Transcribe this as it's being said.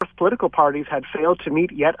political parties had failed to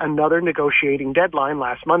meet yet another negotiating deadline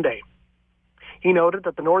last Monday. He noted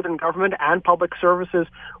that the Northern government and public services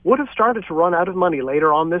would have started to run out of money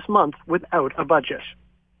later on this month without a budget.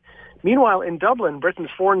 Meanwhile, in Dublin,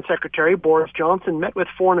 Britain's Foreign Secretary Boris Johnson met with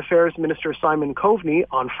Foreign Affairs Minister Simon Coveney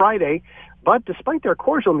on Friday, but despite their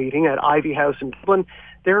cordial meeting at Ivy House in Dublin,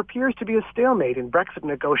 there appears to be a stalemate in Brexit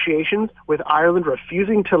negotiations, with Ireland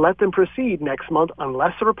refusing to let them proceed next month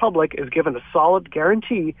unless the Republic is given a solid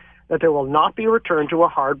guarantee that there will not be a return to a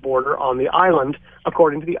hard border on the island,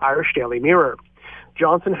 according to the Irish Daily Mirror.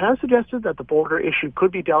 Johnson has suggested that the border issue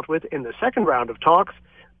could be dealt with in the second round of talks,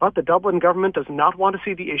 but the Dublin government does not want to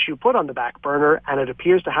see the issue put on the back burner, and it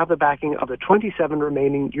appears to have the backing of the 27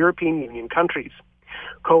 remaining European Union countries.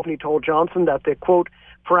 Coveney told Johnson that the, quote,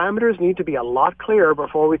 parameters need to be a lot clearer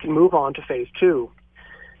before we can move on to phase two.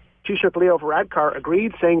 Taoiseach Leo Varadkar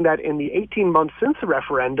agreed, saying that in the 18 months since the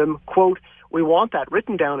referendum, quote, we want that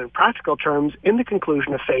written down in practical terms in the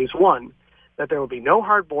conclusion of phase one, that there will be no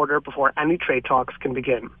hard border before any trade talks can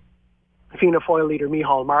begin. Fianna Fáil leader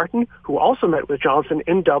Micheál Martin, who also met with Johnson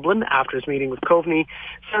in Dublin after his meeting with Coveney,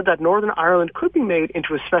 said that Northern Ireland could be made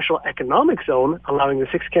into a special economic zone, allowing the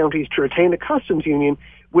 6 counties to retain a customs union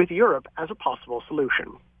with Europe as a possible solution.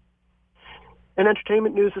 In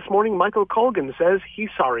entertainment news this morning, Michael Colgan says he's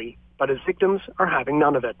sorry, but his victims are having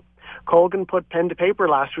none of it. Colgan put pen to paper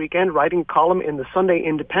last weekend, writing a column in the Sunday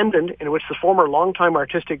Independent in which the former longtime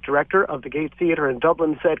artistic director of the Gate Theatre in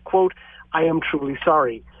Dublin said, quote, I am truly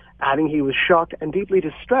sorry, adding he was shocked and deeply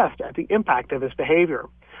distressed at the impact of his behaviour.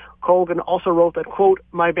 Colgan also wrote that, quote,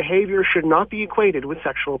 my behaviour should not be equated with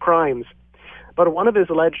sexual crimes. But one of his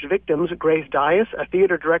alleged victims, Grace Dias, a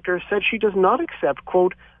theatre director, said she does not accept,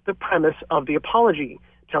 quote, the premise of the apology,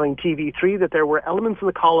 telling TV3 that there were elements in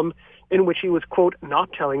the column in which he was, quote,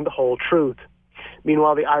 not telling the whole truth.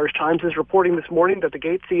 Meanwhile, the Irish Times is reporting this morning that the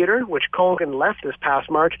Gate Theatre, which Colgan left this past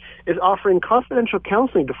March, is offering confidential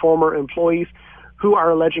counselling to former employees who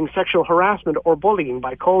are alleging sexual harassment or bullying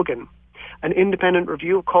by Colgan. An independent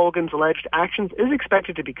review of Colgan's alleged actions is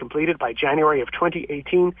expected to be completed by January of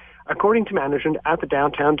 2018, according to management at the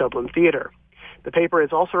Downtown Dublin Theatre. The paper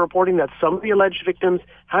is also reporting that some of the alleged victims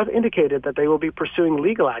have indicated that they will be pursuing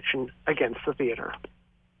legal action against the theatre.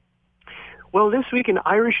 Well, this week in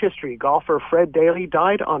Irish history, golfer Fred Daly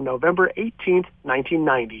died on November 18,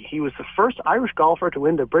 1990. He was the first Irish golfer to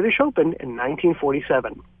win the British Open in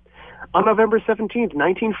 1947. On November 17,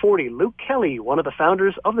 1940, Luke Kelly, one of the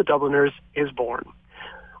founders of the Dubliners, is born.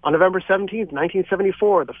 On November 17,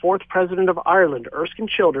 1974, the 4th President of Ireland, Erskine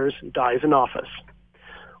Childers, dies in office.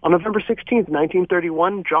 On November 16,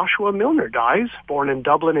 1931, Joshua Milner dies. Born in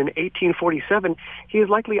Dublin in 1847, he is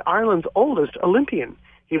likely Ireland's oldest Olympian.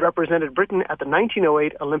 He represented Britain at the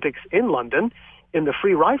 1908 Olympics in London in the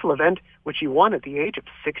free rifle event, which he won at the age of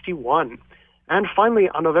 61. And finally,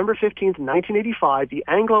 on November 15, 1985, the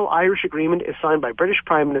Anglo-Irish Agreement is signed by British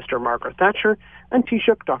Prime Minister Margaret Thatcher and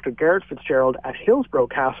Taoiseach Dr. Garrett Fitzgerald at Hillsborough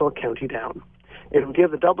Castle, County Down. It will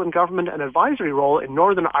give the Dublin government an advisory role in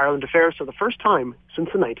Northern Ireland affairs for the first time since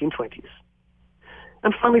the 1920s.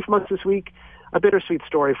 And finally from us this week, a bittersweet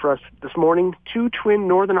story for us this morning. 2 twin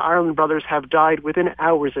Northern Ireland brothers have died within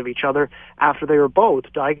hours of each other after they were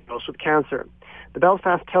both diagnosed with cancer. The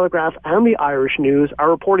Belfast Telegraph and the Irish News are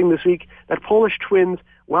reporting this week that Polish twins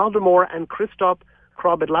Waldemar and Krzysztof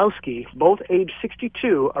Krobydlowski, both aged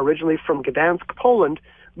 62, originally from Gdansk, Poland,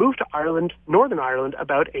 moved to Ireland, Northern Ireland,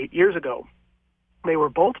 about 8 years ago. They were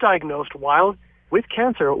both diagnosed with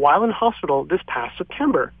cancer while in hospital this past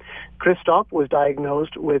September. Krzysztof was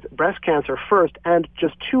diagnosed with breast cancer first, and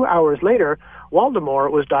just 2 hours later, Waldemar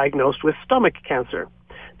was diagnosed with stomach cancer.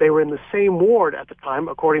 They were in the same ward at the time,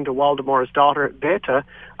 according to Waldemar's daughter, Beta,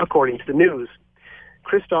 according to the news.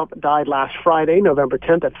 Krzysztof died last Friday, November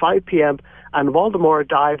 10th at 5 p.m., and Waldemar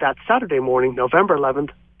died that Saturday morning, November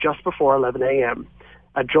 11th, just before 11 a.m.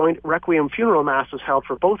 A joint requiem funeral mass was held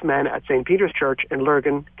for both men at St. Peter's Church in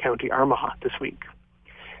Lurgan, County Armagh this week.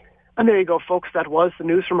 And there you go, folks. That was the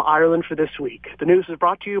news from Ireland for this week. The news is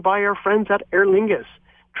brought to you by our friends at Aer Lingus.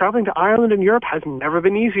 Traveling to Ireland and Europe has never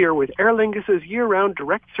been easier with Aer Lingus' year-round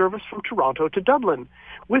direct service from Toronto to Dublin,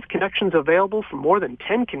 with connections available from more than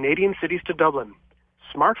 10 Canadian cities to Dublin.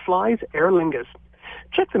 Smart flies, Aer Lingus.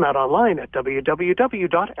 Check them out online at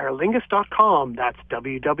www.aerlingus.com. That's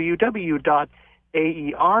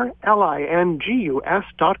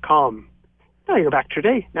www.aerlingus.com. Now you're back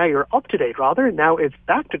today. Now you're up to date, rather. Now it's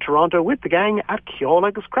back to Toronto with the gang at Ceol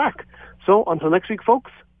agus Craic. So until next week,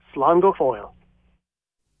 folks, slán go fóill.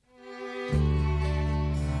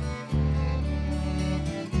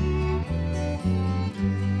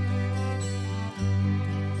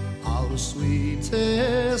 sweet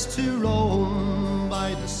is to roam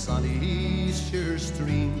by the sunny sheer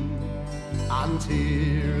stream and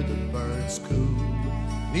hear the birds coo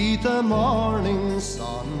 'neath the morning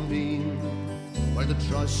sunbeam, where the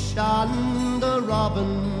thrush and the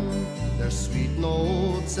robin their sweet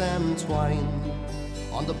notes entwine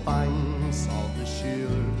on the banks of the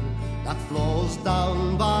Ceol that flows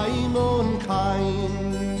down by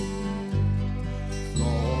Moonkind.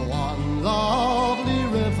 Flow on, lovely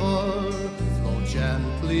river, flow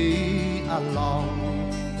gently along,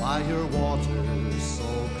 by your waters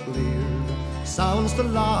so clear sounds the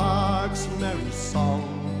lark's merry song.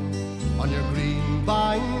 On your green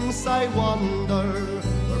banks I wander,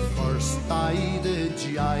 where first I did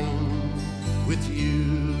join with you,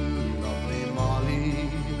 lovely Molly,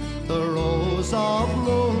 the rose of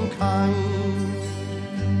Moonkind.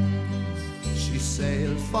 She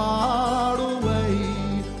sailed far away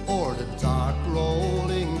o'er the dark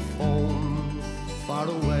rolling foam, far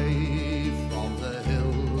away from the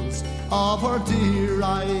hills of her dear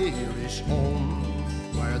Irish home,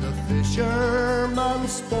 where the fisherman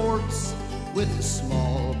sports with his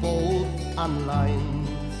small boat and line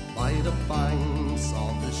by the banks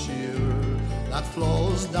of the Ceol that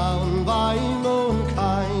flows down by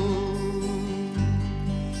Moonkind.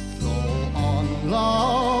 Flow on,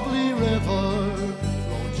 lovely river,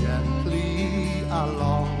 flow gently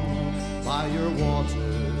along, by your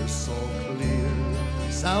waters so clear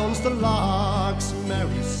sounds the lark's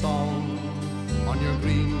merry song. On your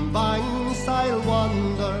green banks I'll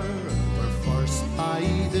wander, where first I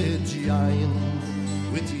did join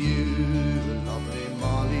with you, lovely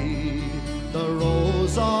Molly, the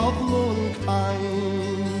rose of Moonkind.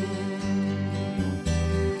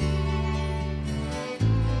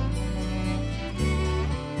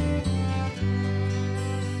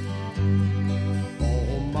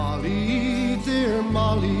 Oh Molly, dear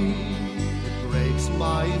Molly, it breaks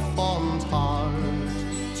my fond heart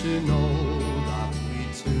to know that we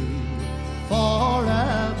two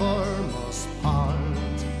forever must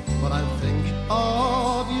part. But I think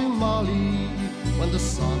of you, Molly, when the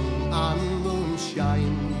sun and moon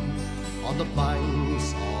shine on the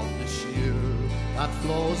banks of the Ceol that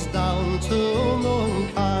flows down to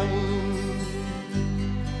Moonkind.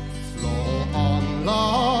 Flow on,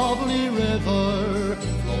 lovely river,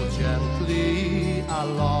 flow gently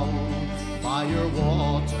along, by your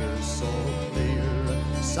waters so clear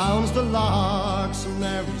sounds the lark's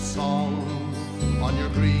merry song. On your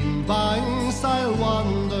green banks I'll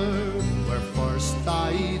wander, where first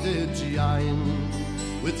I did join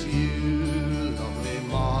with you, lovely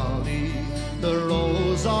Molly, the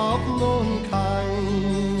rose of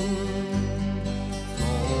Moonkind.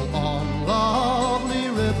 Flow on, lovely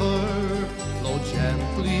river, flow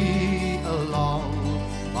gently along,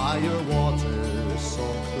 by your waters so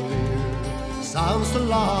clear sounds the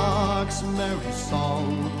lark's merry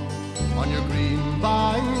song. On your green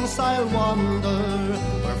banks I'll wander,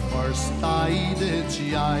 where first I did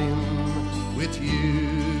join with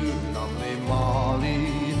you, lovely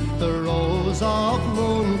Molly, the rose of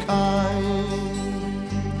Moonkind.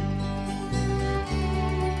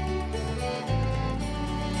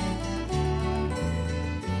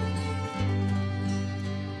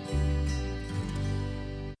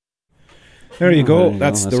 There you go.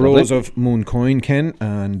 That's the Rose of Mooncoin, Ken,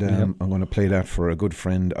 and I'm going to play that for a good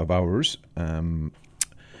friend of ours,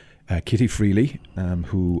 Kitty Freely,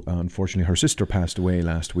 who unfortunately her sister passed away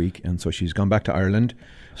last week, and so she's gone back to Ireland.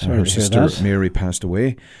 Her sister Mary passed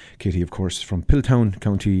away. Kitty, of course, from Piltown,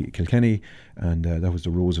 County Kilkenny, and that was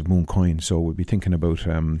the Rose of Mooncoin. So we'll be thinking about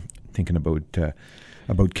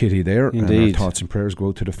Kitty there. Indeed. And our thoughts and prayers go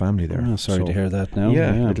out to the family there. Oh, sorry to hear that now.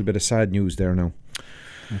 Yeah, a little bit of sad news there now.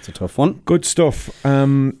 That's a tough one. Good stuff.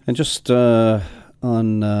 And just on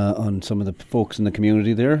some of the folks in the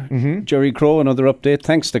community there, Jerry Crow, another update.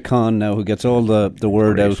 Thanks to Con now, who gets all the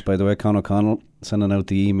word out, by the way. Con O'Connell sending out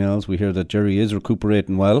the emails. We hear that Jerry is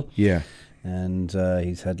recuperating well. Yeah. And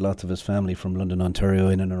he's had lots of his family from London, Ontario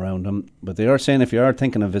in and around him. But they are saying if you are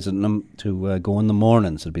thinking of visiting him, to go in the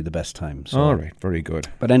mornings would be the best time. So. All right, very good.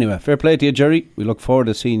 But anyway, fair play to you, Jerry. We look forward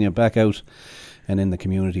to seeing you back out and in the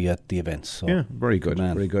community at the events. So, yeah, very good,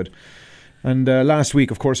 very good. And last week,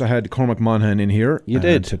 of course, I had Cormac Monaghan in here. You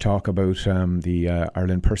did. To talk about the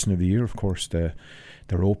Ireland Person of the Year. Of course, they're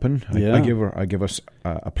open. I give us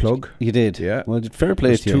a plug. You did. Yeah. Well, fair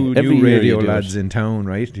play to you. Two new radio lads in town,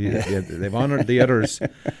 right? They've honoured the others,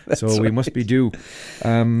 so we must be due.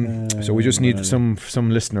 So we just need some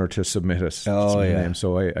listener to submit us. Name.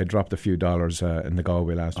 So I dropped a few dollars in the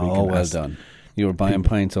Galway last week. Oh, well done. You were buying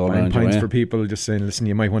pints all around pints you, for people, just saying, listen,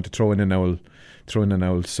 you might want to throw in an owl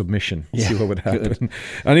submission, see what would happen.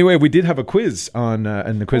 Anyway, we did have a quiz on,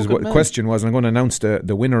 and the quiz question was, and I'm going to announce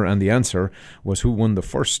the winner, and the answer was who won the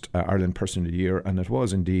first Ireland Person of the Year, and it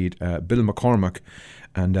was indeed Bill McCormack,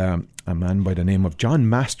 and a man by the name of John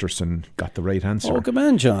Masterson got the right answer. Oh, good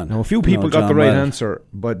man, John. Now, a few people got the right answer,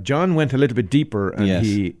 but John went a little bit deeper, and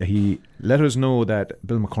he let us know that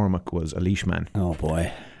Bill McCormack was a leash man. Oh,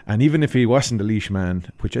 boy. And even if he wasn't a leash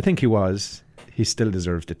man, which I think he was, he still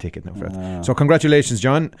deserves the ticket now for that. So congratulations,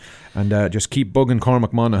 John, and just keep bugging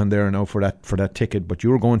Cormac Monaghan there now for that ticket. But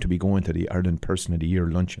you're going to be going to the Ireland Person of the Year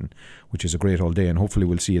luncheon, which is a great all day, and hopefully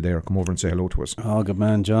we'll see you there. Come over and say hello to us. Oh, good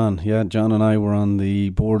man, John. Yeah, John and I were on the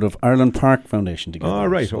board of Ireland Park Foundation together. Oh,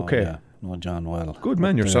 right, okay. Yeah. No, John well. Good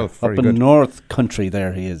man yourself. Very good. Up in North Country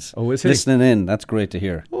there he is. Oh, is he? Listening in. That's great to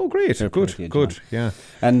hear. Oh, great. Good. Yeah.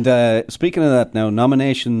 And speaking of that now,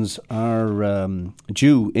 nominations are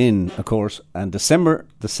due in, of course, and December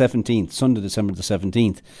the 17th, Sunday, December the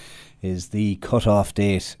 17th, is the cut-off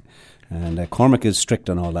date. And Cormac is strict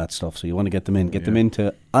on all that stuff, so you want to get them in. Get them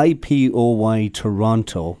into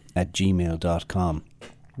ipoytoronto@gmail.com.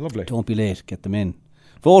 Lovely. Don't be late. Get them in.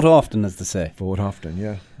 Vote often, as they say. Vote often,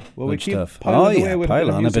 yeah. Well, we keep piling away with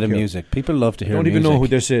a bit of music. People love to hear music. I don't even know who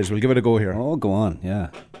this is. We'll give it a go here. Oh, go on, yeah.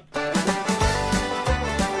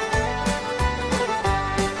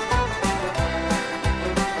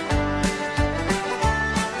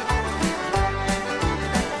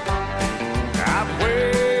 I've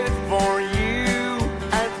waited for you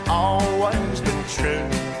and always been true.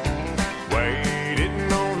 Waited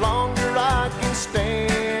no longer I can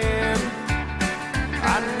stand.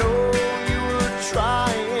 I know you were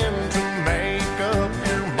trying to make up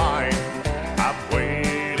your mind. I've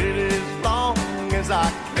waited as long as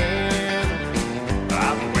I can.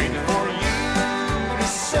 I've waited for you to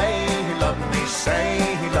say you love me,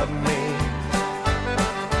 say you love me.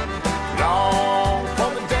 Long for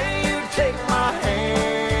the day you take my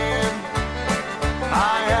hand.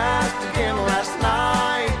 I asked again last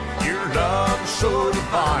night, your love so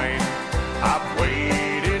divine. I've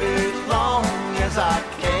waited as long as I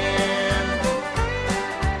can.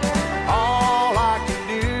 All I can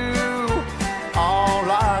do, all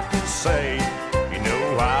I can say, you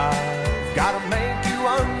know I've got to make you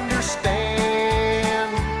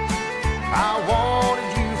understand. I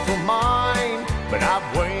wanted you for mine, but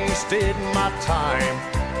I've wasted my time.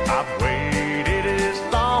 I've waited as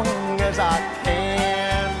long as I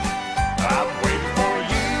can. I've waited for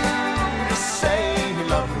you to say you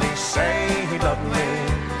love me, say you love me.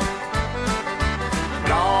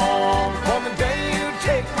 Long for the day you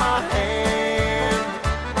take my hand.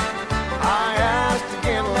 I asked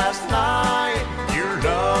again last night, your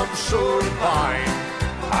love so divine.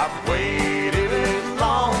 I've waited as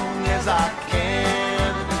long as I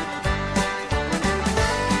can.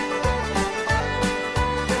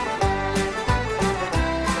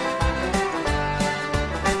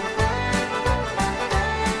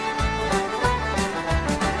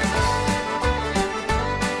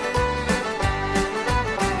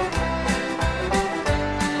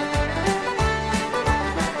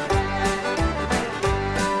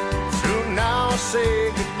 So now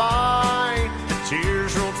say goodbye. The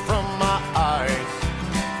tears rolled from my eyes.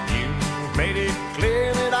 You made it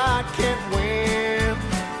clear that I can't win.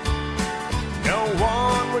 No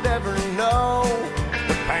one would ever know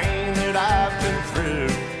the pain that I've been through.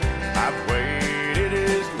 I've waited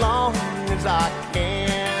as long as I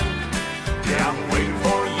can. Yeah, I'm waiting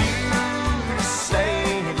for you to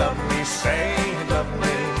say you love me, say you love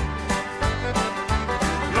me.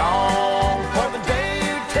 Long for the day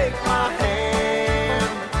you take my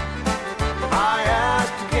hand.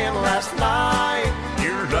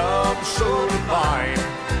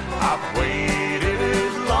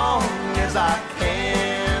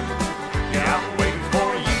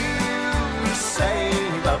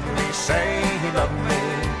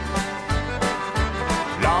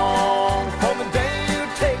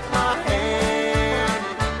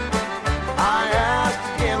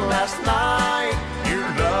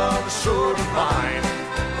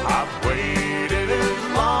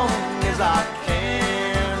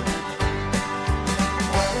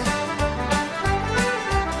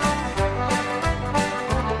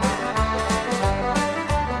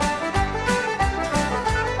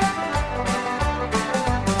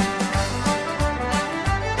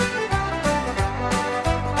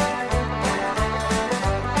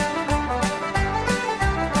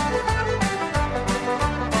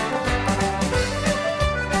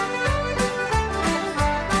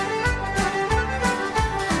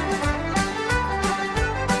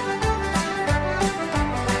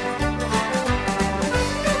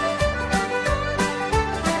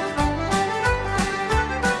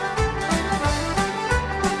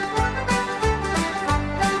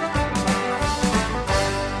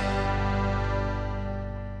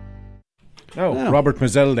 Now, Robert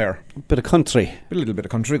Mazel there. Bit of country. A little bit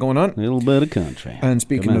of country going on. A little bit of country. And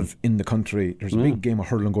speaking of in the country, there's a big game of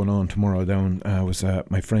hurling going on tomorrow down.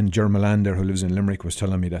 My friend Ger Melander, who lives in Limerick, was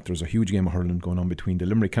telling me that there's a huge game of hurling going on between the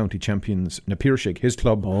Limerick County champions, Napiershig, his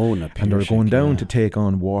club, and they're going down to take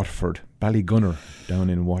on Waterford, Ballygunner, down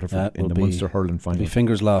in Waterford in the Munster hurling final. There'll be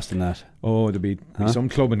fingers lost in that. Oh, there'll be some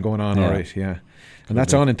clubbing going on, all right, yeah. And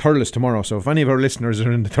that's on in Thurles tomorrow. So if any of our listeners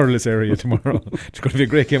are in the Thurles area tomorrow, it's going to be a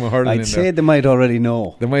great game of hurling. I'd say they might already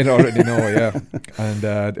know. They might already know, yeah.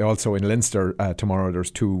 And also in Leinster tomorrow, there's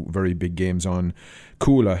two very big games on.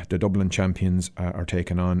 Coola, the Dublin champions, are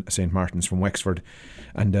taking on St. Martin's from Wexford.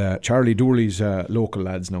 And Charlie Dooley's local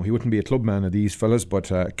lads now. He wouldn't be a club man of these fellas, but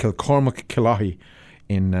Kilcormac Killahy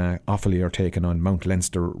in Offaly are taking on Mount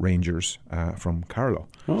Leinster Rangers from Carlow.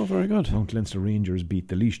 Oh, very good. Mount Leinster Rangers beat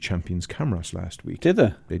the Laois champions Camross last week. Did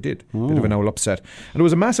they? They did. Bit of an owl upset. And there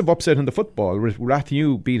was a massive upset in the football with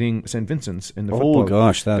Rathnew beating St. Vincent's in the football. Oh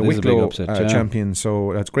gosh, that is a big upset. Champions.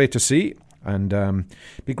 So that's great to see. And it'd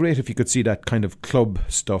be great if you could see that kind of club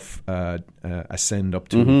stuff ascend up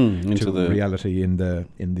to into the reality in the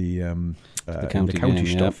county game,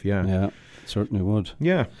 stuff. Yeah. Certainly would.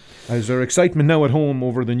 Yeah. Is there excitement now at home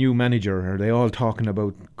over the new manager? Are they all talking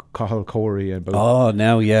about Cathal Corey? It's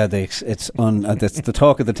the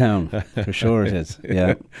talk of the town for sure. It is.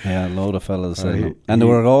 Yeah, a load of fellas, and there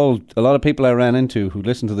were a lot of people I ran into who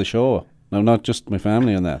listened to the show. No, not just my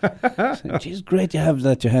family and that. Saying, geez, great you have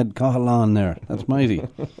that. You had Cathal on there. That's mighty.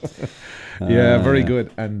 Very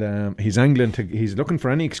good. And he's angling he's looking for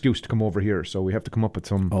any excuse to come over here. So we have to come up with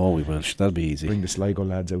some. Oh, we will. That'll be easy. Bring the Sligo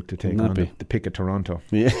lads out to take on the pick of Toronto.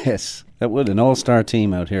 Yes, that would. An all-star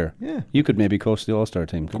team out here. Yeah. You could maybe coach the all-star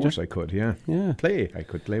team. Of course I could, yeah. I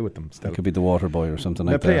could play with them still. I could be the water boy or something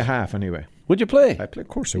like that. I'd play a half anyway. Would you play? I'd play. Of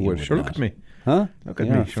course I would. Sure, look at me. Huh? Look at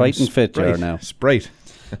me. Fighting fit you are now. Sprite.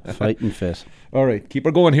 Fighting fit. All right, keep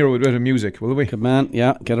her going here with a bit of music, will we? Good man,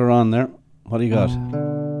 yeah, get her on there. What do you got?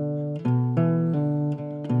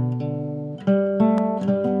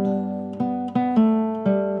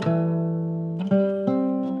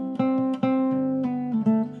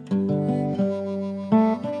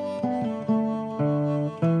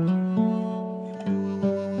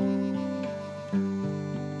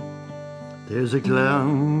 There's a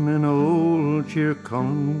glen in old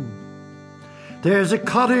Cheercon. There's a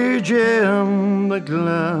cottage in the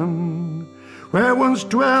glen where once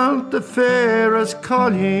dwelt the fairest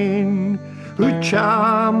Colleen who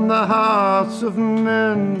charmed the hearts of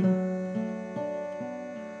men.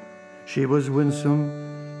 She was winsome,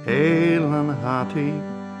 hale and hearty,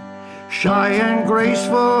 shy and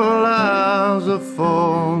graceful as a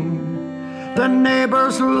fawn. The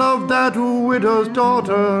neighbours loved that widow's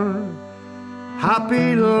daughter,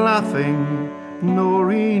 happy, laughing,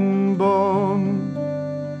 Noreen born.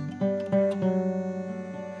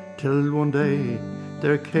 Till one day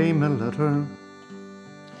there came a letter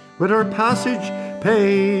with her passage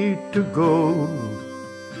paid to go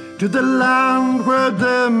to the land where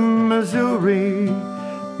the Missouri,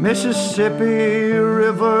 Mississippi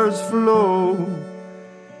rivers flow.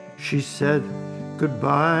 She said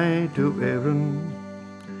goodbye to Erin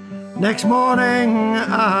next morning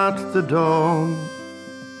at the dawn.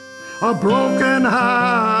 A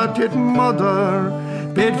broken-hearted mother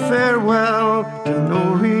bid farewell to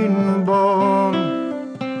Noreen born.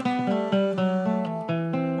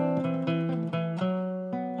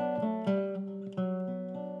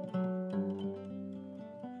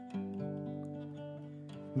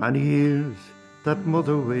 Many years that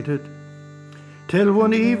mother waited, till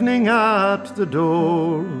one evening at the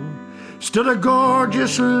door stood a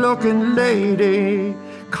gorgeous-looking lady.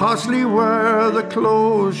 Costly were the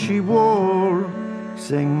clothes she wore,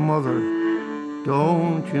 saying, Mother,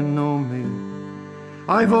 don't you know me?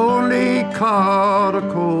 I've only caught a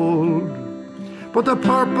cold. But the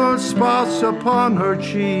purple spots upon her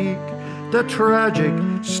cheek, the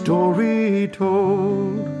tragic story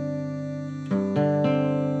told.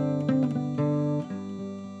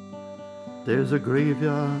 There's a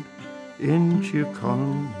graveyard in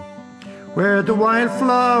Cheercon where the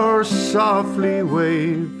wildflowers softly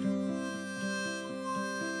wave.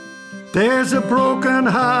 There's a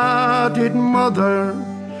broken-hearted mother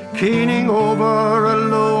keening over a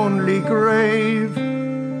lonely grave,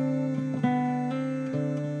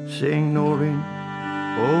 saying, Noreen,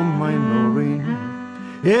 oh my Noreen,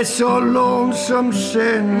 it's so lonesome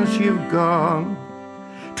since you've gone.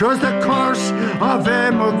 'Twas the curse of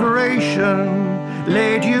emigration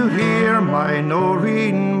laid you here, my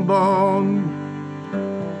Noreen born.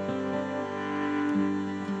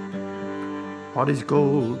 What is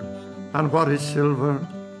gold and what is silver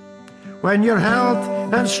when your health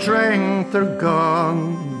and strength are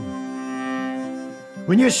gone.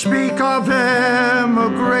 When you speak of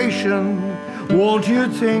emigration, won't you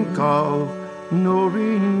think of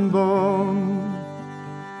Noreen Bone?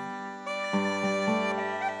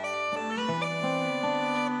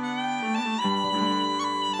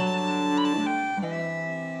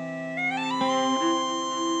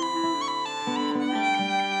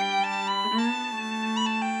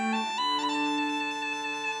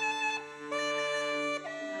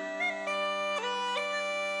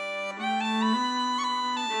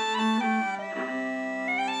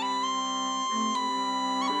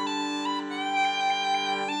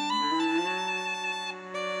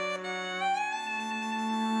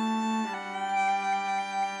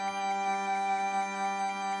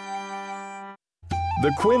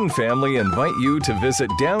 The Quinn family invite you to visit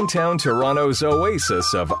downtown Toronto's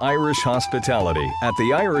oasis of Irish hospitality at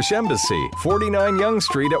the Irish Embassy, 49 Yonge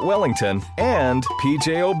Street at Wellington, and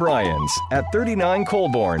PJ O'Brien's at 39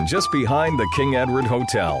 Colborne, just behind the King Edward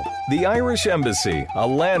Hotel. The Irish Embassy, a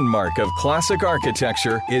landmark of classic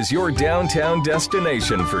architecture, is your downtown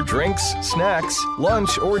destination for drinks, snacks,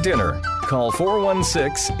 lunch, or dinner. Call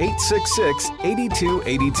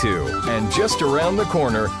 416-866-8282. And just around the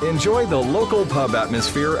corner, enjoy the local pub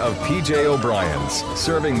atmosphere of PJ O'Brien's,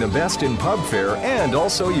 serving the best in pub fare and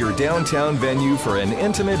also your downtown venue for an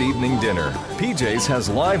intimate evening dinner. PJ's has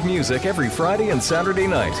live music every Friday and Saturday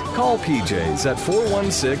night. Call PJ's at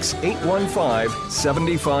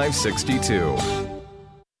 416-815-7562.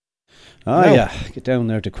 Yeah, get down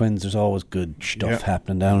there to Quinn's. There's always good stuff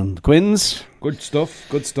happening down in the Quinn's. Good stuff.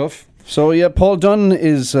 So, Paul Dunn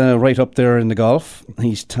is right up there in the golf.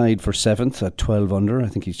 He's tied for 7th at 12 under. I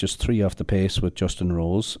think he's just 3 off the pace with Justin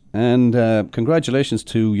Rose. And congratulations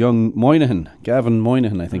to young Moynihan, Gavin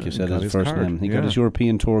Moynihan, I think you said his first name. He got his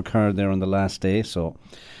European Tour card there on the last day, so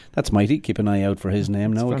that's mighty. Keep an eye out for his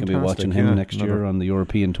name now. We can be watching him next year on the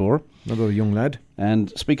European Tour. Another young lad.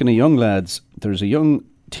 And speaking of young lads, there's a young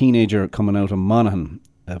teenager coming out of Monaghan,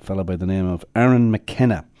 a fellow by the name of Aaron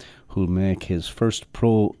McKenna, who'll make his first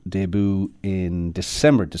pro debut in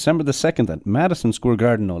December the 2nd at Madison Square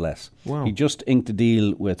Garden, no less. Wow. He just inked a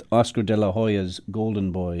deal with Oscar de la Hoya's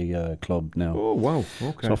Golden Boy club now. Oh, wow.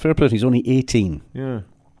 Okay. So fair play, he's only 18. Yeah.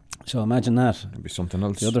 So imagine that. That'd be something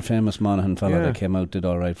else. The other famous Monaghan fella that came out did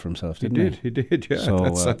all right for himself, didn't he? He did, yeah. So,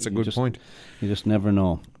 that's a good point. You just never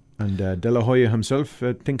know. And De La Hoya himself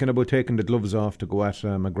thinking about taking the gloves off to go at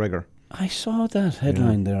McGregor. I saw that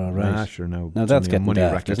headline there, all right. Sure, now that's getting money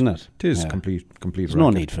daft, racket. isn't it? It is complete There's racket. no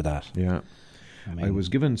need for that. Yeah. I was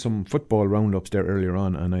given some football roundups there earlier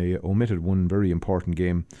on, and I omitted one very important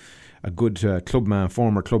game. A good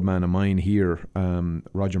former clubman of mine here,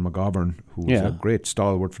 Roger McGovern, who was a great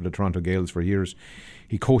stalwart for the Toronto Gales for years.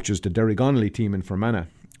 He coaches the Derrygonnelly team in Fermanagh,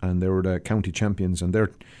 and they were the county champions, and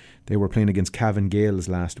they were playing against Cavan Gales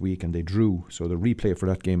last week and they drew, so the replay for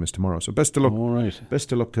that game is tomorrow. So best of luck. All right.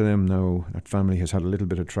 Best of luck to them now. That family has had a little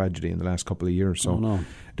bit of tragedy in the last couple of years, so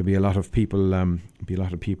there'll be a lot of people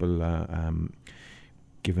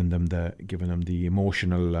giving them the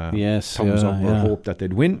emotional thumbs up or hope that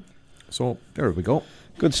they'd win. So there we go.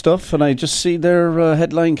 Good stuff. And I just see their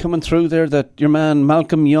headline coming through there that your man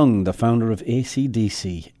Malcolm Young, the founder of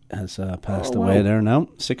AC/DC, has passed away there now,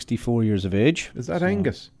 64 years of age. Is that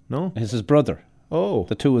Angus? No? It's his brother. Oh.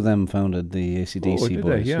 The two of them founded the AC/DC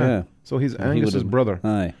boys. Yeah. So he's Angus's brother.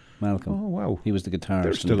 Aye, Malcolm. Oh, wow. He was the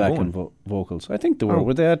guitarist and backing vocals. I think they were.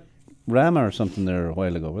 Were they at Rama or something there a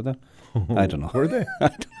while ago, were they? I don't know. Were they? I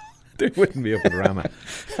don't know. They wouldn't be up at Rama.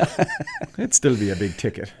 It'd still be a big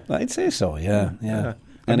ticket. I'd say so, yeah.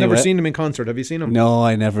 I've never seen them in concert. Have you seen them? No,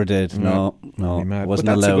 I never did. No. Wasn't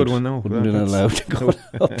that's allowed. A good one, though. Wouldn't have been allowed to go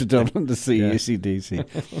up to Dublin to see AC/DC.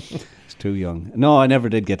 It's too young. No, I never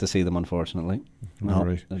did get to see them, unfortunately. No, all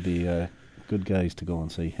right. They'd be good guys to go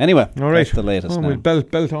and see. Anyway, all right. That's the latest now. We'll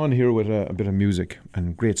belt on here with a bit of music and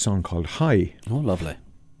a great song called High. Oh, lovely.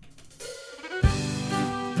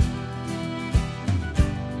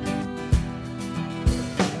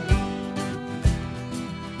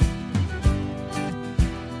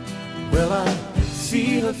 Well, I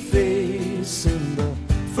see her face in the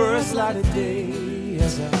first light of day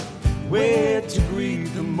as I wait to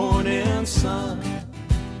greet the morning sun.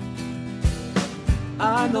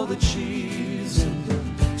 I know that she's in the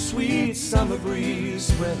sweet summer breeze,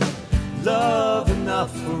 spreading love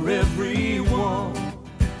enough for everyone.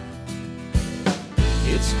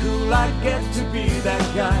 It's cool, I get to be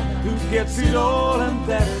that guy who gets it all, and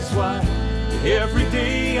that is why every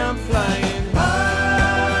day I'm flying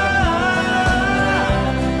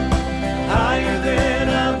higher than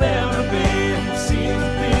I've ever been, seeing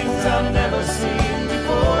things I've never seen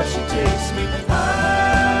before. She takes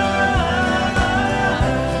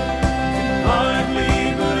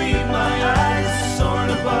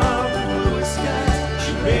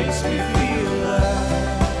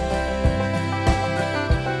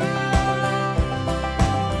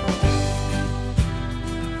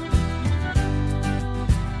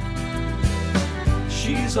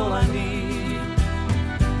I need,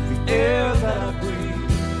 the air that I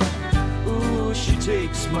breathe. Ooh, she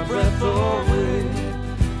takes my breath away.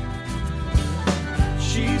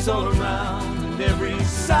 She's all around, and every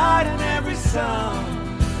sight and every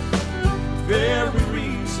sound, very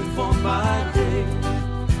reason for my day.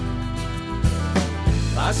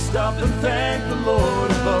 I stop and thank the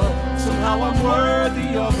Lord above. Somehow I'm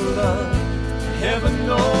worthy of her love. Heaven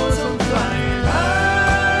knows I'm flying high,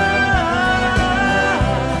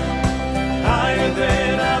 higher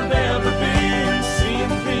than I've ever been, seeing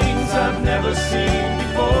things I've never seen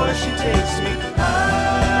before. She takes me high.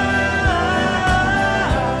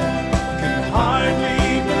 Can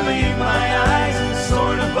hardly believe my eyes,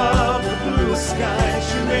 soaring above the blue sky.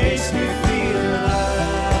 She makes me feel alive.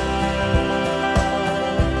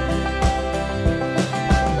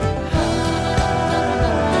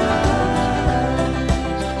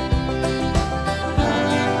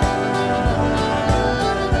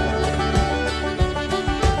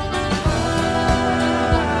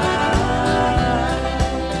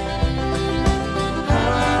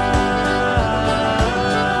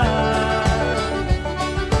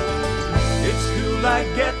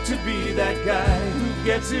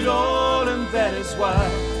 Gets it all, and that is why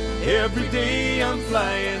every day I'm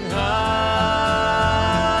flying high,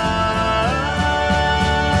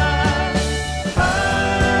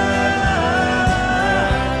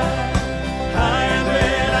 higher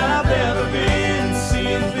than I've ever been,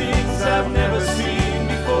 seeing things I've never seen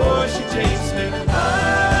before. She takes me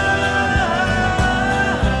high,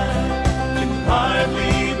 can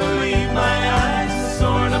hardly believe my eyes,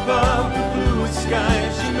 soaring above the blue sky.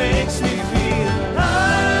 She makes me feel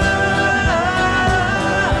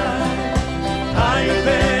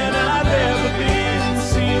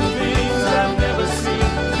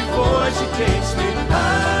takes me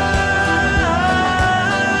high.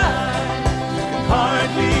 Can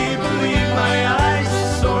hardly believe my eyes,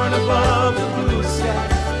 soaring above the blue sky.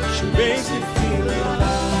 She makes me feel alive.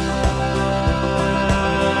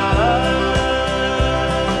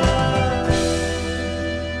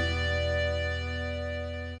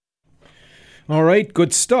 All right,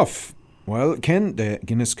 good stuff. Well, Ken, the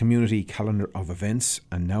Guinness Community Calendar of Events,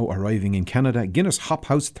 and now arriving in Canada, Guinness Hop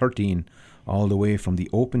House 13, all the way from the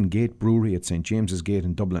Open Gate Brewery at St. James's Gate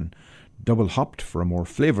in Dublin. Double hopped for a more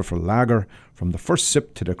flavourful lager from the first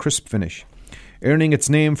sip to the crisp finish. Earning its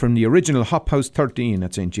name from the original Hop House 13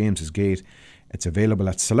 at St. James's Gate, it's available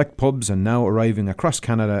at select pubs and now arriving across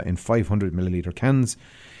Canada in 500ml cans.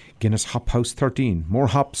 Guinness Hop House 13. More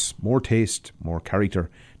hops, more taste, more character.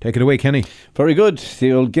 Take it away, Kenny. Very good.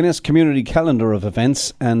 The old Guinness Community Calendar of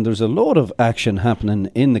Events, and there's a load of action happening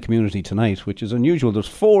in the community tonight, which is unusual. There's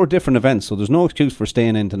 4 different events, so there's no excuse for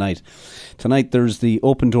staying in tonight. Tonight there's the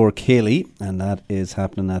Open Door Ceol, and that is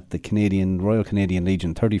happening at the Royal Canadian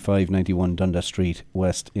Legion, 3591 Dundas Street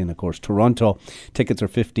West in, of course, Toronto. Tickets are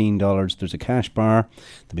 $15. There's a cash bar.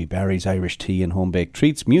 There'll be Barry's Irish Tea and home-baked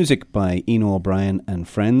treats. Music by Eno O'Brien and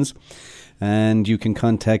friends. And you can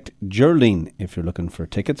contact Geraldine if you're looking for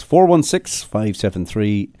tickets.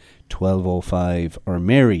 416-573-1205 or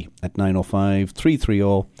Mary at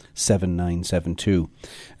 905-330-7972.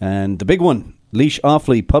 And the big one, Laois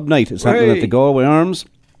Offaly Pub Night, is happening at the Galway Arms.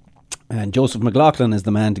 And Joseph McLaughlin is the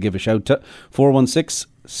man to give a shout to.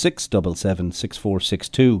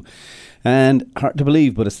 416-677-6462. And hard to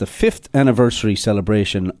believe, but it's the 5th anniversary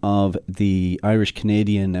celebration of the Irish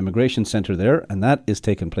Canadian Immigration Centre there, and that is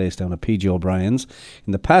taking place down at PG O'Brien's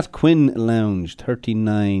in the Pat Quinn Lounge,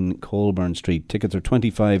 39 Colburn Street. Tickets are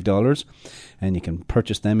 $25, and you can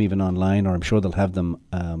purchase them even online, or I'm sure they'll have them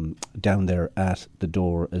down there at the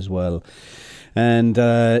door as well. And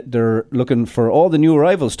they're looking for all the new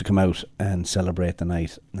arrivals to come out and celebrate the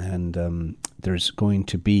night. And there's going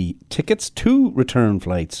to be tickets, 2 return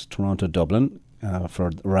flights, Toronto-Dublin,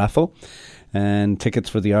 for the raffle, and tickets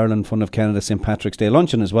for the Ireland Fun of Canada St. Patrick's Day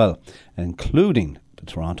luncheon as well, including the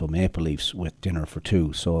Toronto Maple Leafs with dinner for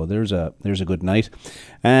 2. So there's a good night.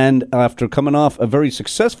 And after coming off a very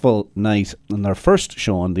successful night in their first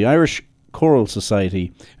showing, the Irish Choral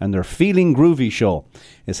Society and their Feeling Groovy show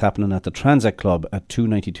is happening at the Transit Club at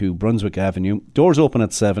 292 Brunswick Avenue. Doors open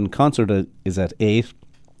at 7, concert is at 8,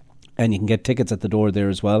 and you can get tickets at the door there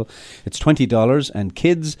as well. It's $20, and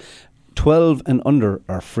kids 12 and under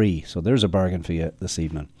are free, so there's a bargain for you this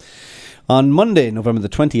evening. On Monday, November the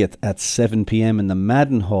 20th at 7 p.m. in the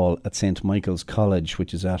Madden Hall at St. Michael's College,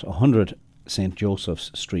 which is at 100 St. Joseph's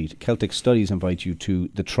Street, Celtic Studies invite you to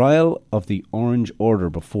The Trial of the Orange Order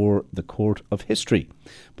Before the Court of History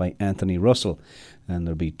by Anthony Russell. And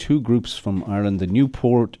there'll be 2 groups from Ireland, the New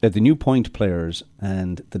Point Players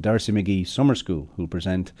and the Darcy McGee Summer School, who'll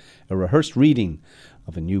present a rehearsed reading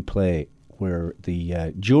of a new play where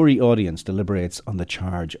the jury audience deliberates on the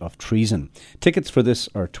charge of treason. Tickets for this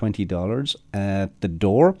are $20 at the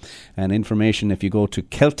door, and information if you go to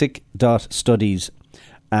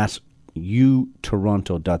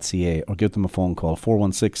celtic.studies@utoronto.ca or give them a phone call,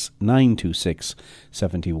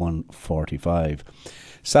 416-926-7145.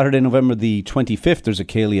 Saturday, November the 25th, there's a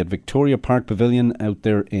Ceol at Victoria Park Pavilion out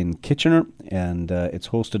there in Kitchener, and it's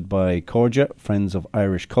hosted by Corja, Friends of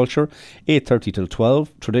Irish Culture, 8:30 till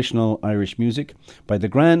 12, traditional Irish music by the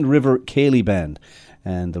Grand River Ceol Band,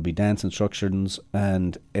 and there'll be dance instructions,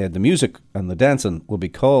 and the music and the dancing will be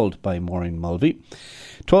called by Maureen Mulvey.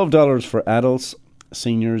 $12 for adults.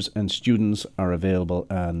 Seniors and students are available,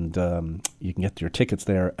 and you can get your tickets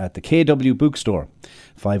there at the KW Bookstore,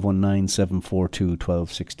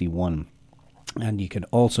 519-742-1261. And you can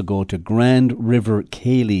also go to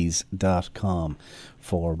grandriverceolies.com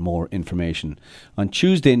for more information. On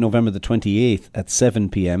Tuesday, November the 28th at 7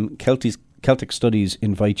 p.m, Celtic Studies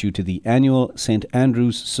invite you to the annual St.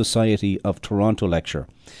 Andrew's Society of Toronto lecture,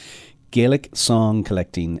 Gaelic Song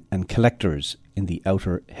Collecting and Collectors in the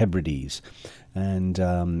Outer Hebrides. And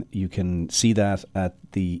you can see that at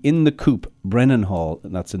in the Coop Brennan Hall,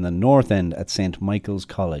 that's in the north end at St. Michael's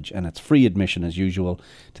College, and it's free admission as usual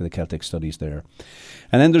to the Celtic Studies there.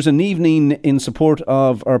 And then there's an evening in support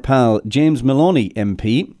of our pal James Maloney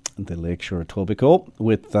MP, the Lakeshore Etobicoke,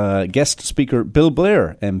 with guest speaker Bill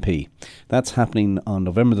Blair MP. That's happening on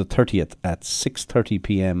November the 30th at 6:30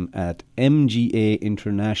 p.m. at MGA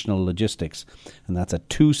International Logistics, and that's at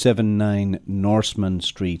 279 Norseman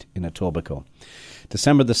Street in Etobicoke.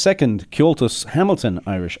 December the 2nd, Kyoto's Hamilton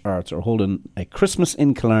Irish Arts are holding a Christmas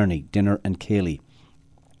in Killarney dinner and ceilidh.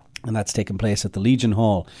 And that's taking place at the Legion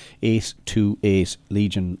Hall, 828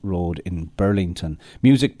 Legion Road in Burlington.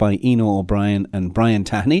 Music by Eno O'Brien and Brian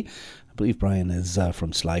Tahney. I believe Brian is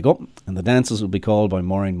from Sligo. And the dances will be called by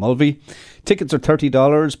Maureen Mulvey. Tickets are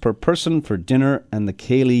 $30 per person for dinner and the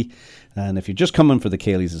ceilidh. And if you're just coming for the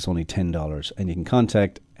ceilidhs, it's only $10. And you can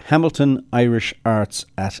contact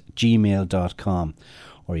hamiltonirisharts@gmail.com.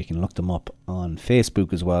 Or you can look them up on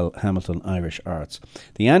Facebook as well, Hamilton Irish Arts.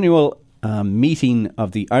 The annual meeting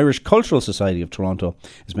of the Irish Cultural Society of Toronto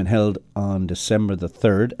has been held on December the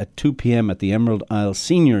 3rd at 2 p.m. at the Emerald Isle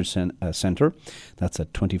Seniors Centre. That's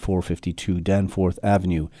at 2452 Danforth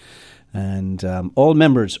Avenue. And all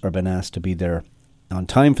members are being asked to be there on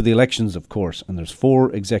time for the elections, of course. And there's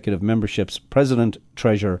 4 executive memberships, president,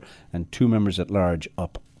 treasurer, and 2 members at large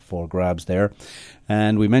up for grabs there.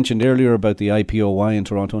 And we mentioned earlier about the IPOY in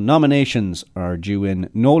Toronto. Nominations are due in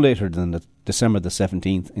no later than December the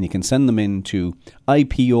 17th, and you can send them in to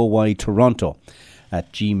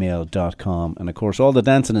ipoytoronto@gmail.com. And of course, all the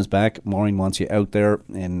dancing is back. Maureen wants you out there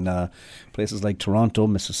in places like Toronto,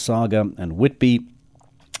 Mississauga and Whitby.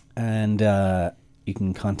 And you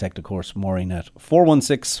can contact, of course, Maureen at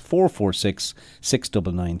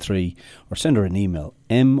 416-446-6993 or send her an email,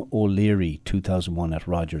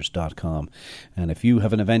 moleary2001@rogers.com. And if you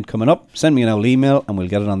have an event coming up, send me an old email and we'll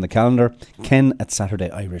get it on the calendar,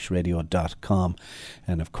 ken@saturdayirishradio.com.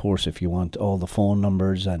 And of course, if you want all the phone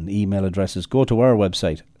numbers and email addresses, go to our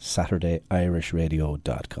website,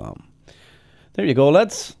 saturdayirishradio.com. There you go,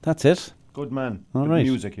 lads. That's it. Good man. All Good right.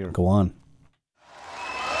 music here. Go on.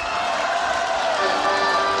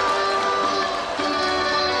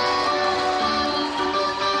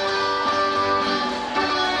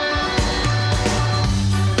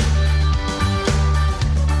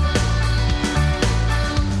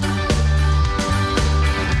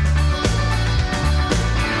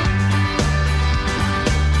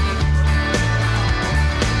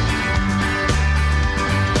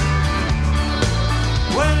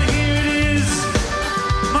 Well, here it is.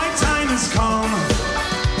 My time is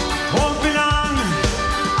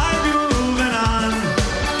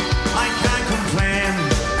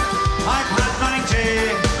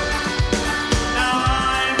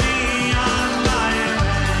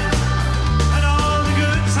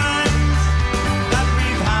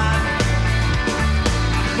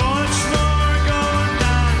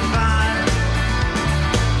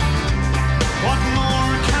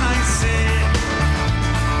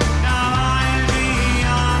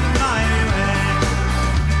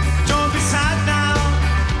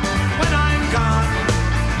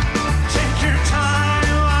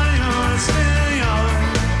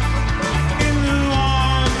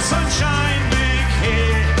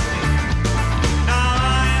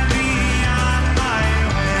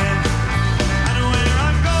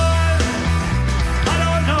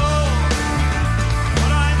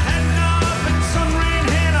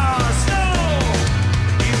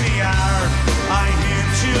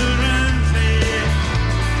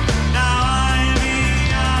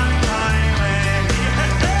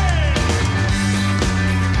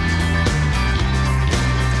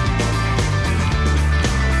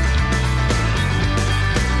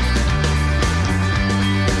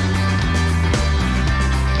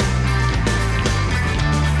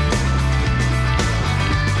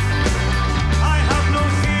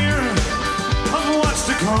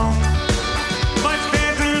come. Much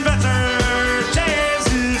better days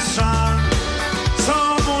is strong.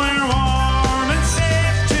 Somewhere warm and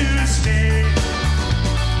safe to stay.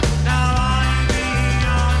 Now I'm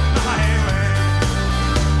on my way.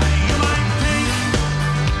 You might think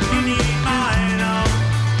you need my love,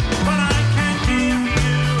 but I can't give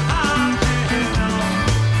you half enough.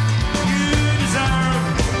 You deserve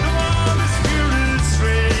the warmest, purest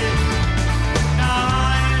rain. Now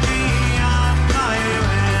I'm on my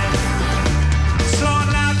way. Slow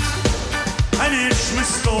down and itch my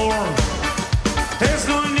store. There's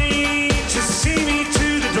no need to see me to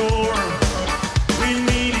the door. We'll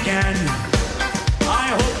meet again, I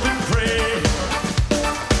hope and pray.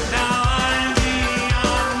 Now I'll be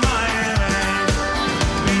on my way.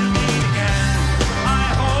 We'll meet again, I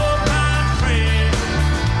hope and pray.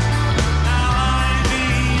 Now I'll be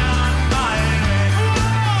on my way.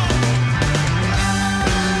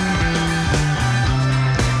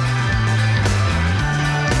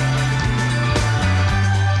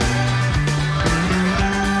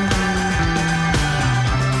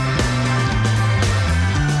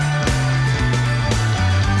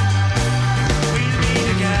 We'll meet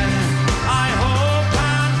again, I hope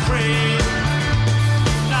and pray.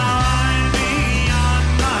 Now I'll be on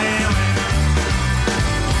my way.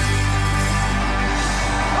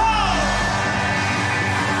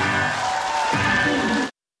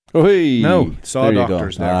 Oh, hey. No, Saw There you go.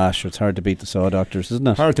 Doctors there. Ah, sure, it's hard to beat the Saw Doctors, isn't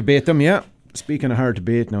it? Hard to beat them, yeah. Speaking of hard to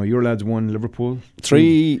beat, now your lads won Liverpool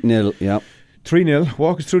 3-0, yeah. 3-0.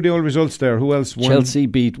 Walk us through the old results there. Who else won? Chelsea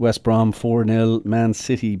beat West Brom 4-0. Man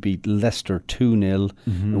City beat Leicester 2-0.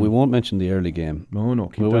 And we won't mention the early game. No,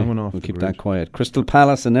 keep Will that we? one off. We'll the keep grid. that quiet. Crystal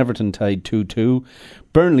Palace and Everton tied 2-2.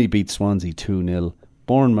 Burnley beat Swansea 2-0.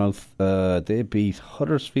 Bournemouth, they beat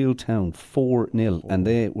Huddersfield Town 4-0. And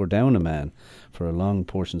they were down a man for long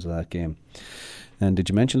portions of that game. And did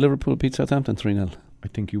you mention Liverpool beat Southampton 3-0? I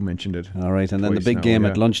think you mentioned it. All right, and then the Twice big now, game yeah.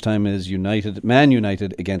 at lunchtime is Man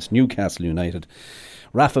United against Newcastle United.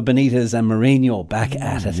 Rafa Benitez and Mourinho back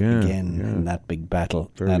at it again in that big battle.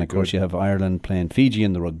 Very and of course good. you have Ireland playing Fiji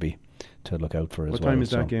in the rugby to look out for as What well. time is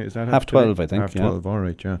So that game? Is that half 12, I think. Half yeah. 12, all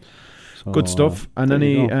right, yeah. So, Good stuff. And there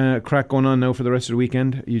you any go. crack going on now for the rest of the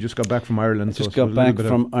weekend? You just got back from Ireland. Just got back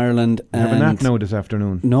from Ireland. You have a and nap now this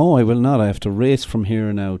afternoon. No, I will not. I have to race from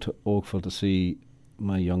here now to Oakville to see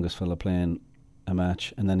my youngest fella playing a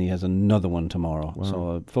match, and then he has another one tomorrow. Wow.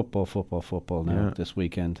 So football now Yeah. this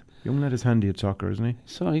weekend. Young lad is handy at soccer, isn't he?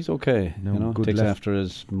 So he's okay. No, good takes left. after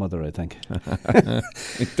his mother, I think.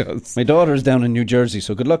 It does. My daughter's down in New Jersey,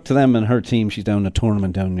 so good luck to them and her team. She's down in a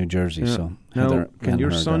tournament down in New Jersey. Yeah. So Now, Heather can and your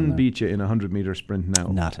her down son there. beat you in a 100-metre sprint now?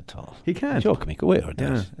 Not at all. He can't. Joke me, go away with Yeah,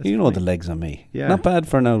 that. that's You know funny. the legs on me. Yeah. Not bad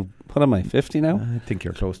for now. What am I, 50 now? I think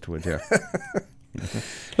you're close to it, yeah.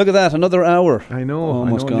 Look at that, another hour. I know.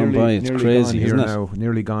 Almost gone by. It's nearly crazy, gone here isn't it? now.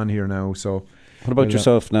 Nearly gone here now. So, What about Well,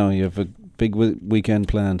 yourself now? You have a big weekend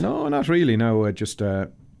planned. no, not really. No, just a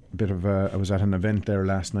bit of. I was at an event there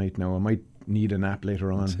last night. Now I might need a nap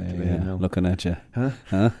later on today. Yeah, now. looking at you.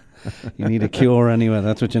 Huh? You need a cure anyway.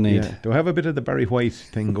 That's what you need. Yeah. Do I have a bit of the Barry White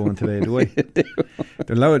thing going today? Do I?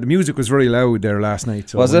 The music was very loud there last night.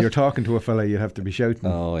 So Was when it? you're talking to a fella, you have to be shouting.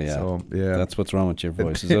 Oh, yeah. So yeah, That's what's wrong with your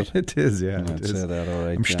voice, is it? it is. Yeah, I'd it is. say that, all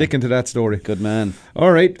right. I'm yeah. sticking to that story. Good man.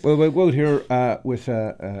 All right. Well, we'll go here with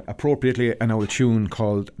appropriately an old tune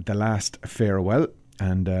called "The Last Farewell,"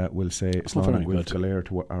 and we'll say very slán with good. Galair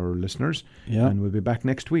to our listeners. Yeah. And we'll be back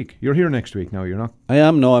next week. You're here next week. Now you're not. I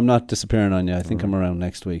am. No, I'm not disappearing on you. I think I'm around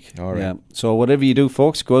next week. All right. Yeah. So whatever you do,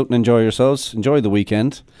 folks, go out and enjoy yourselves. Enjoy the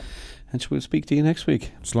weekend. And we'll speak to you next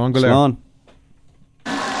week. Slán Galair. Slán.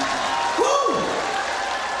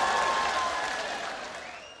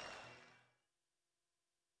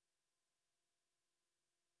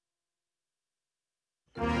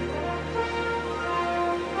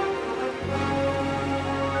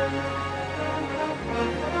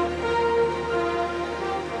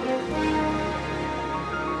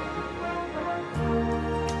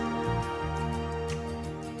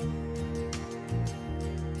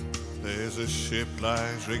 There's a ship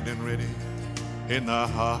lies rigged and ready in the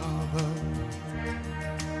harbor.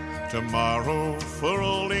 Tomorrow for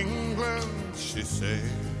old England she sails,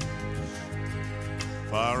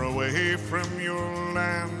 far away from your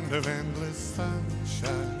land of endless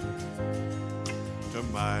sunshine, to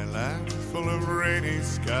my land full of rainy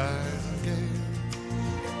skies and gales.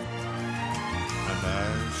 And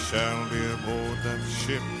I shall be aboard that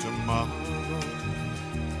ship tomorrow,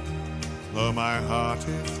 though my heart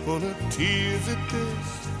is full of tears at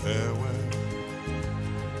this farewell.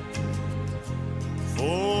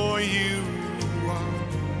 For you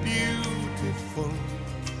are beautiful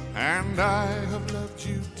and I have loved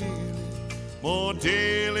you dearly, more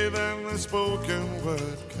dearly than the spoken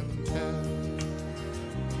word can tell.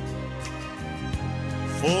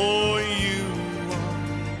 For you are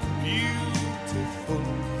beautiful,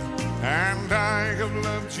 and I have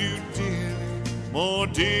loved you dearly, more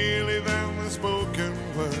dearly than the spoken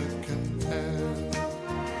word can tell.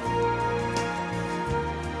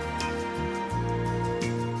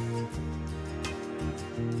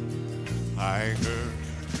 I heard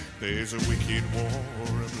there's a wicked war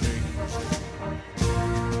ablaze,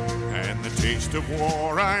 and the taste of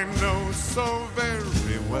war I know so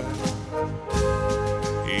very well.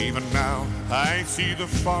 Even now I see the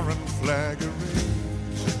foreign flag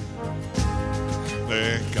erase,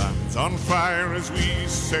 their guns on fire as we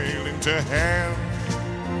sail into hell.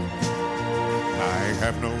 I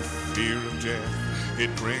have no fear of death,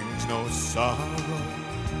 it brings no sorrow,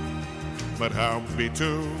 but how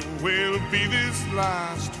bitter will be this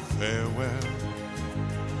last farewell.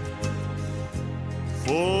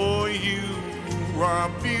 For you are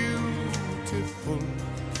beautiful,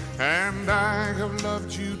 and I have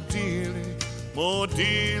loved you dearly, more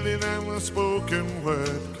dearly than the spoken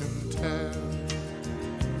word can tell.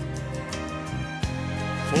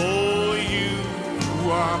 For you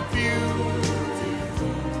are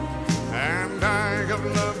beautiful, and I have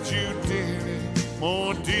loved you dearly,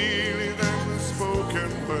 more dearly than the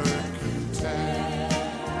spoken word can tell.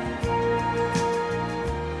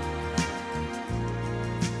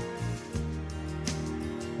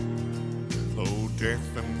 Though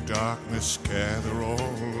death and darkness gather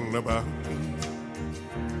all about me,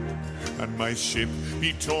 and my ship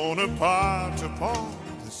be torn apart upon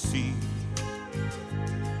the sea,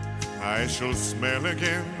 I shall smell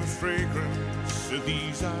again the fragrance of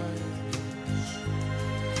these eyes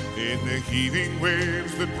in the heaving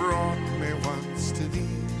waves that brought me once to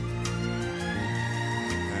thee.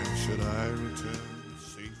 And should I return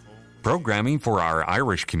safe home? Programming for our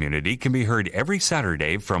Irish community can be heard every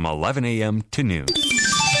Saturday from 11 a.m. to noon.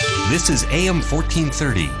 This is AM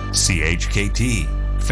 1430, CHKT.